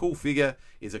say a cool figure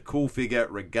is a cool figure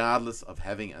regardless of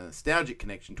having a nostalgic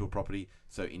connection to a property.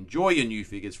 So enjoy your new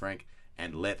figures, Frank,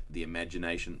 and let the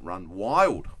imagination run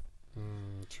wild.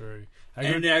 True.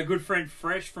 And our good friend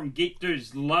Fresh from Geek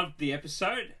Dudes loved the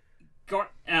episode.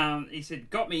 He said,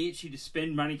 got me itchy to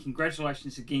spend money.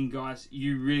 Congratulations again, guys.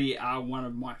 You really are one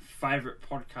of my favourite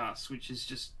podcasts, which is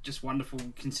just wonderful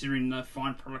considering the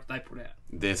fine product they put out.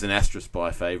 There's an asterisk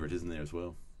by favourite, isn't there, as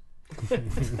well?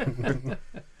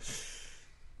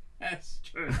 That's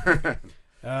true.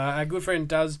 Our good friend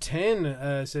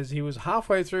Does10 says he was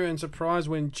halfway through and surprised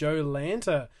when Joe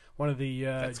Lanta, one of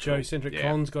the Joe-centric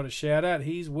cons, got a shout-out.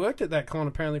 He's worked at that con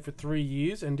apparently for 3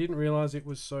 years and didn't realise it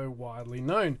was so widely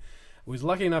known. Was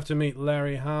lucky enough to meet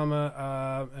Larry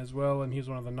Harmer as well, and he was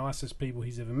one of the nicest people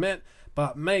he's ever met.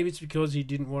 But maybe it's because he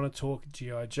didn't want to talk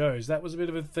G.I. Joes. That was a bit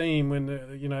of a theme when,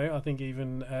 I think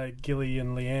even Gilly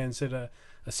and Leanne said a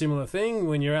similar thing.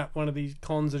 When you're at one of these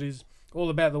cons that is all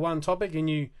about the one topic and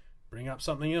you bring up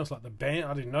something else, like the band.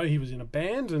 I didn't know he was in a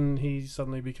band, and he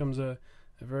suddenly becomes a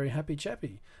very happy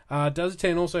chappy.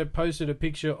 Does10 also posted a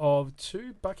picture of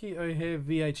 2 Bucky O'Hare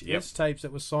VHS tapes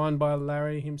that were signed by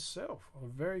Larry himself. Oh,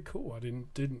 very cool. I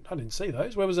didn't see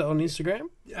those. Where was it, on Instagram?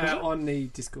 On the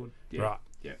Discord. Yeah. Right.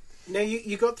 Yeah. Now,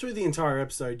 you got through the entire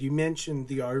episode. You mentioned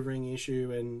the O-ring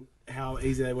issue and how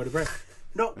easy they were to break.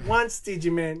 Not once did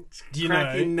you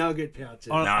cracking nugget pouches.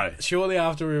 No. Shortly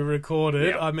after we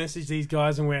recorded, I messaged these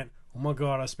guys and went, oh my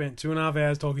God, I spent 2.5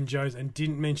 hours talking Joe's and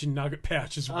didn't mention nugget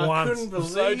pouches once. Couldn't believe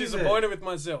I'm so disappointed with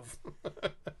myself.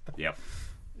 Yep.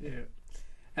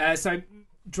 Yeah. So,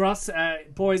 Dross,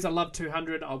 boys, I love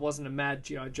 200. I wasn't a mad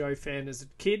G.I. Joe fan as a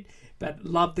kid, but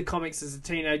loved the comics as a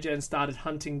teenager and started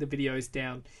hunting the videos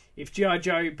down. If G.I.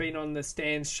 Joe had been on the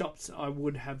stands shops, I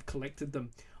would have collected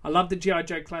them. I love the G.I.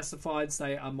 Joe classifieds.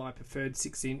 They are my preferred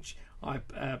 6-inch.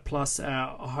 Plus,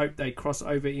 I hope they cross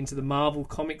over into the Marvel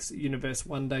Comics universe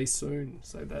one day soon.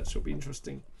 So that should be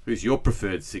interesting. Who's your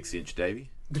preferred 6-inch, Davey?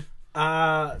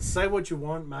 Say what you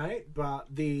want, mate, but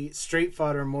the Street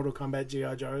Fighter and Mortal Kombat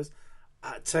G.I. Joes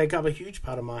take up a huge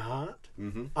part of my heart,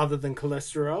 other than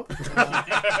cholesterol.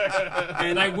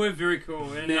 And they were very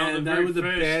cool. And they were the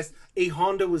best. E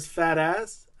Honda was fat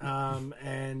ass,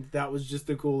 and that was just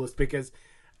the coolest because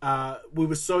we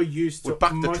were so used to... We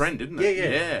bucked the trend, didn't it?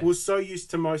 Yeah. We were so used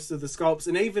to most of the sculpts,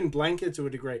 and even Blanca to a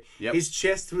degree. Yep. His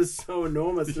chest was so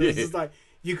enormous. It was just like...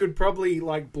 You could probably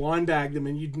blind bag them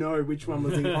and you'd know which one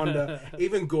was in Honda.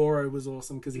 Even Goro was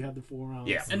awesome because he had the forearms.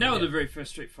 Yeah, and they were the very first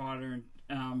Street Fighter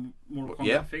and Mortal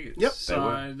Kombat figures. Yep.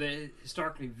 So they're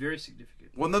historically very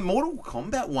significant. Well, the Mortal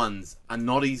Kombat ones are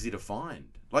not easy to find.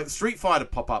 Like Street Fighter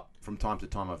pop up from time to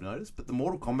time, I've noticed, but the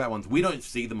Mortal Kombat ones, we don't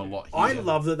see them a lot here. I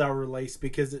love that they were released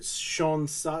because it's shone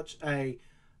such a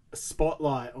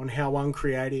spotlight on how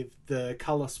uncreative the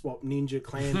colour swap ninja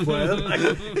clans were.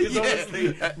 Because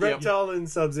obviously Reptile and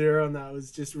Sub-Zero, and that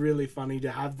was just really funny to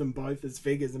have them both as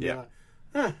figures and be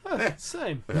like,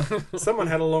 same. Someone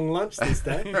had a long lunch this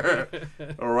day.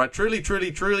 All right,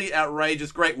 truly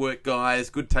outrageous. Great work, guys.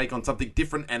 Good take on something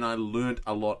different, and I learnt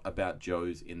a lot about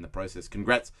Joe's in the process.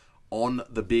 Congrats on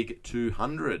the big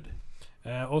 200.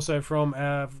 Also from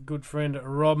our good friend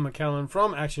Rob McCallum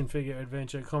from Action Figure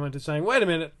Adventure commented saying, wait a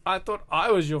minute, I thought I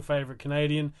was your favourite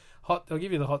Canadian. I'll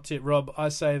give you the hot tip, Rob. I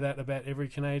say that about every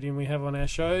Canadian we have on our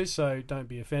show, so don't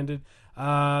be offended.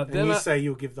 And you say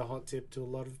you'll give the hot tip to a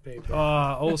lot of people.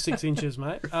 All 6 inches,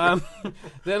 mate.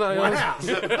 Then I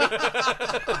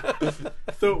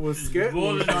thought it was scary.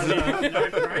 More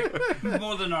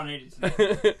than I needed.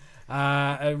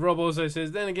 Rob also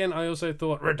says, then again, I also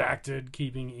thought redacted,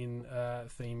 keeping in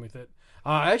theme with it.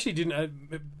 I actually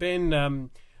didn't.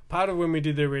 Ben, part of when we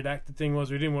did the redacted thing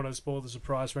was we didn't want to spoil the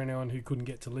surprise for anyone who couldn't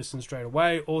get to listen straight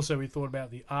away. Also, we thought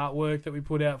about the artwork that we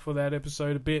put out for that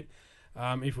episode a bit.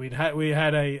 If we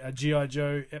had a G.I.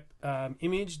 Joe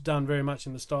image done very much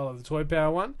in the style of the Toy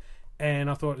Power one.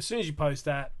 And I thought as soon as you post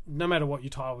that, no matter what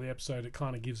you title the episode, it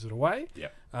kind of gives it away.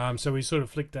 Yeah. So we sort of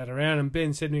flicked that around, and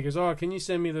Ben said to me, he goes, oh, can you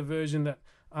send me the version that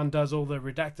undoes all the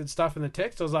redacted stuff in the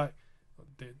text? I was like,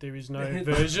 there is no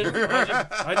version.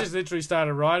 I just literally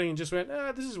started writing and just went,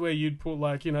 this is where you'd put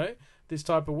this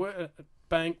type of word,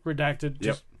 bang,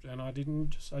 redacted. And I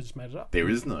just made it up. There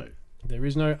is no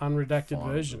unredacted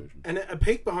version. And a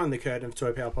peek behind the curtain of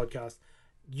Toy Power Podcast.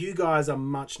 You guys are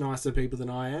much nicer people than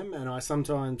I am, and I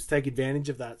sometimes take advantage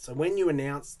of that. So when you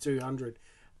announced 200,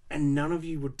 and none of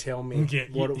you would tell me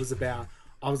what it was about,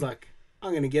 I was like,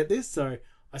 I'm going to get this. So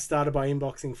I started by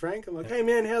inboxing Frank. I'm like, hey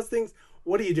man, how's things?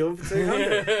 What are you doing for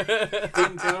 200?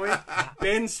 Didn't tell me.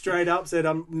 Ben straight up said,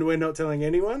 we're not telling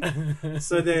anyone.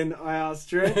 So then I asked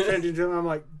Trent, I'm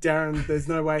like, Darren, there's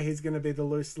no way he's going to be the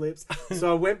loose lips.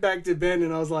 So I went back to Ben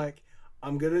and I was like,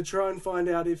 I'm going to try and find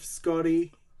out if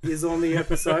Scotty is on the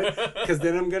episode, because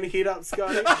then I'm going to hit up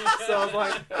Scotty. So I was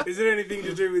like, is it anything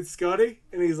to do with Scotty?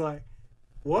 And he's like,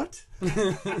 what?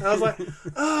 And I was like,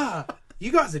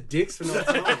 you guys are dicks for not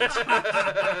telling me.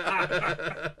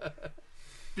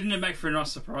 Didn't it make for a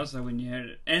nice surprise though when you heard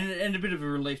it, and a bit of a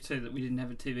relief too that we didn't have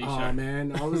a TV show? Oh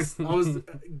man, I was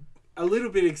a little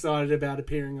bit excited about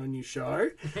appearing on your show,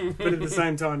 but at the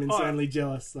same time insanely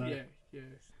jealous. So. Yeah.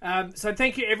 So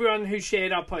thank you everyone who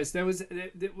shared our post. That was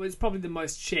probably the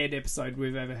most shared episode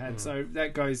we've ever had. So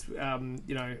that goes a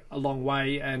long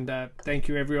way. And thank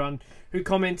you everyone who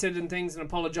commented and things. And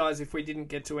apologise if we didn't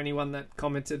get to anyone that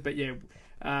commented. But yeah,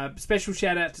 special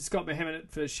shout out to Scott Mohammed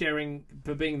for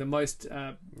being the most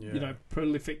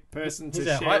prolific person to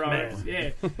share our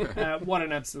what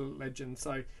an absolute legend.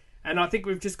 So. And I think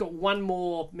we've just got one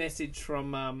more message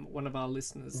from one of our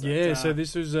listeners. So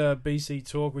this was BC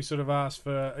Talk. We sort of asked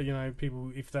for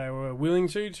people if they were willing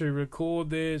to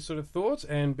record their sort of thoughts,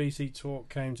 and BC Talk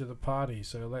came to the party.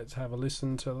 So let's have a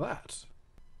listen to that.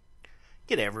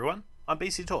 G'day everyone, I'm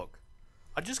BC Talk.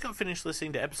 I just got finished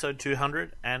listening to episode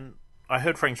 200, and I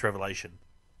heard Frank's revelation.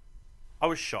 I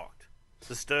was shocked,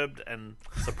 disturbed, and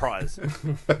surprised,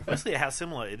 mostly at how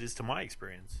similar it is to my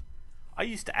experience. I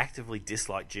used to actively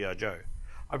dislike G.I. Joe.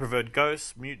 I preferred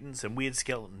ghosts, mutants, and weird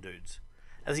skeleton dudes.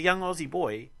 As a young Aussie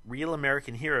boy, real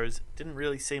American heroes didn't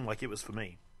really seem like it was for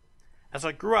me. As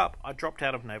I grew up, I dropped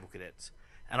out of Naval Cadets,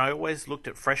 and I always looked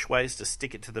at fresh ways to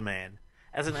stick it to the man.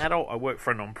 As an adult, I worked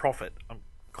for a non-profit. I'm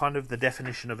kind of the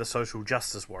definition of a social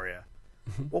justice warrior.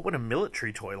 What would a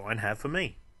military toy line have for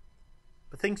me?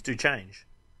 But things do change.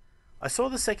 I saw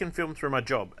the second film through my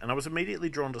job, and I was immediately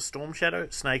drawn to Storm Shadow,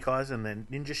 Snake Eyes, and then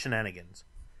Ninja Shenanigans.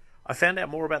 I found out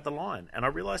more about the line, and I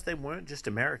realised they weren't just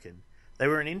American. They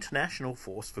were an international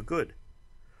force for good.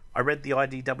 I read the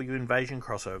IDW Invasion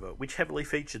crossover, which heavily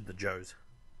featured the Joes,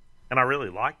 and I really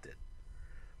liked it.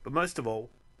 But most of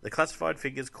all, the classified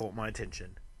figures caught my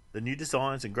attention. The new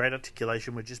designs and great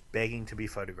articulation were just begging to be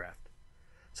photographed.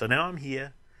 So now I'm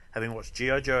here, having watched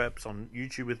G.I. Joe eps on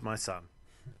YouTube with my son.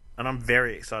 And I'm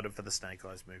very excited for the Snake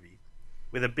Eyes movie,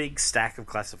 with a big stack of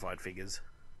classified figures.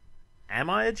 Am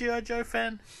I a G.I. Joe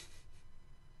fan?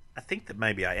 I think that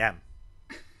maybe I am.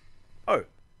 Oh,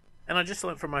 and I just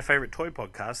learnt from my favourite toy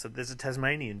podcast that there's a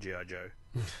Tasmanian G.I. Joe.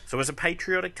 So as a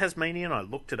patriotic Tasmanian, I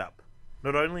looked it up.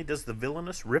 Not only does the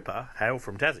villainous Ripper hail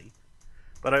from Tassie,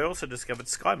 but I also discovered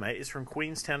Skymate is from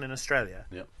Queenstown in Australia.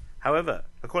 Yep. However,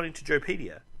 according to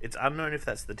Joepedia, it's unknown if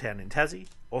that's the town in Tassie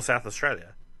or South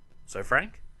Australia. So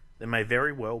Frank, there may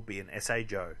very well be an S.A.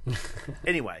 Joe.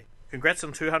 Anyway, congrats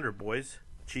on 200, boys.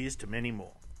 Cheers to many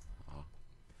more.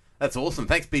 That's awesome.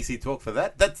 Thanks, BC Talk, for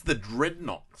that. That's the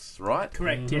Dreadnoks, right?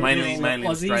 Correct. Yeah. Mainly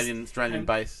Aussies, Australian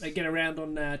base. They get around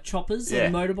on choppers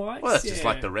and motorbikes. Well, that's just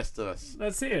like the rest of us.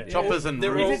 That's it. Choppers and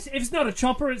if it's not a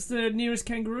chopper, it's the nearest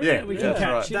kangaroo that we can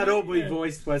catch. Right. That'd all be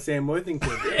voiced by Sam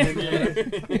Worthington.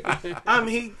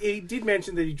 He did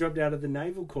mention that he dropped out of the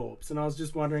Naval Corps, and I was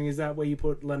just wondering, is that where you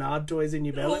put Leonard toys in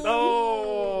your belly?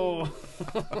 Oh!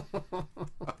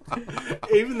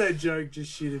 Even that joke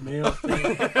just shitted me off.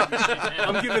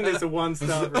 I'm giving this a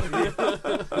 1-star review.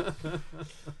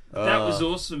 That was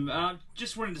awesome.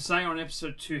 Just wanted to say on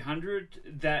episode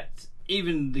 200 that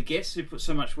even the guests who put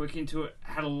so much work into it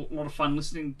had a lot of fun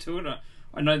listening to it.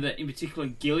 I know that in particular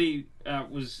Gilly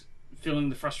was feeling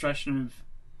the frustration of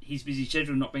his busy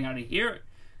schedule not being able to hear it.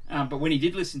 But when he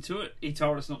did listen to it, he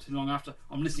told us not too long after,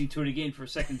 I'm listening to it again for a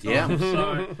second time. Yeah.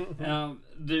 So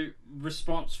the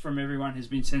response from everyone has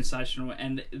been sensational,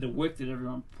 and the work that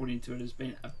everyone put into it has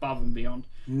been above and beyond.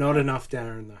 Not enough,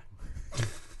 Darren, though.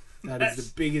 That's the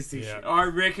biggest issue. Yeah. I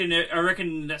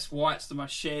reckon that's why it's the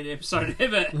most shared episode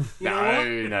ever.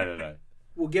 No.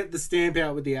 We'll get the stamp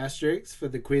out with the asterisks for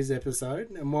the quiz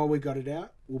episode, and while we got it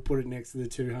out, we'll put it next to the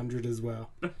 200 as well.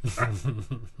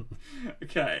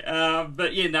 Okay,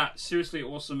 but yeah, seriously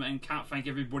awesome, and can't thank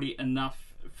everybody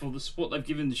enough for the support they've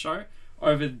given the show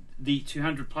over the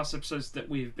 200 plus episodes that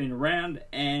we've been around,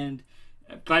 and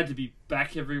glad to be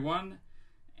back, everyone,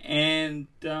 and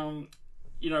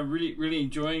really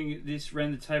enjoying this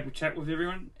round the table chat with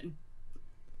everyone. And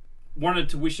wanted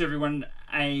to wish everyone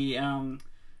a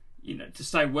to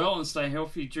stay well and stay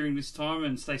healthy during this time,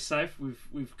 and stay safe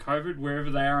with COVID wherever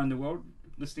they are in the world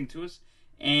listening to us.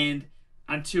 And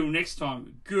until next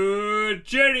time, good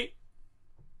journey.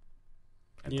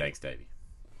 And thanks, Davey.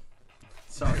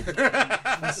 Sorry.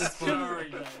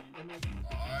 Sorry, Davey.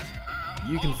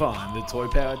 You can find the Toy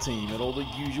Power team at all the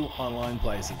usual online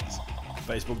places.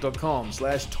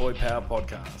 Facebook.com/Toy Power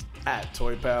Podcast, at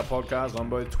Toy Power Podcast on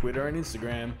both Twitter and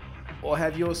Instagram, or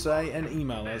have your say and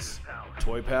email us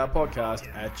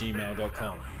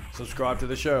toypowerpodcast@gmail.com. Subscribe to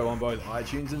the show on both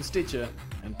iTunes and Stitcher,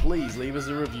 and please leave us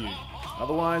a review.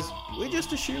 Otherwise, we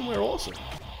just assume we're awesome.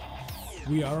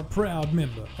 We are a proud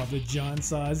member of the Giant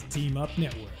Size Team Up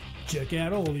Network. Check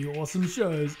out all the awesome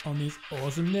shows on this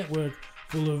awesome network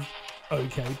full of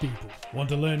okay people. Want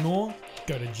to learn more?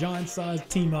 Go to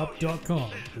giantsizeteamup.com,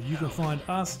 where you can find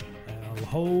us and a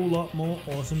whole lot more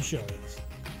awesome shows.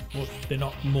 Well, they're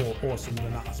not more awesome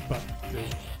than us, but yeah.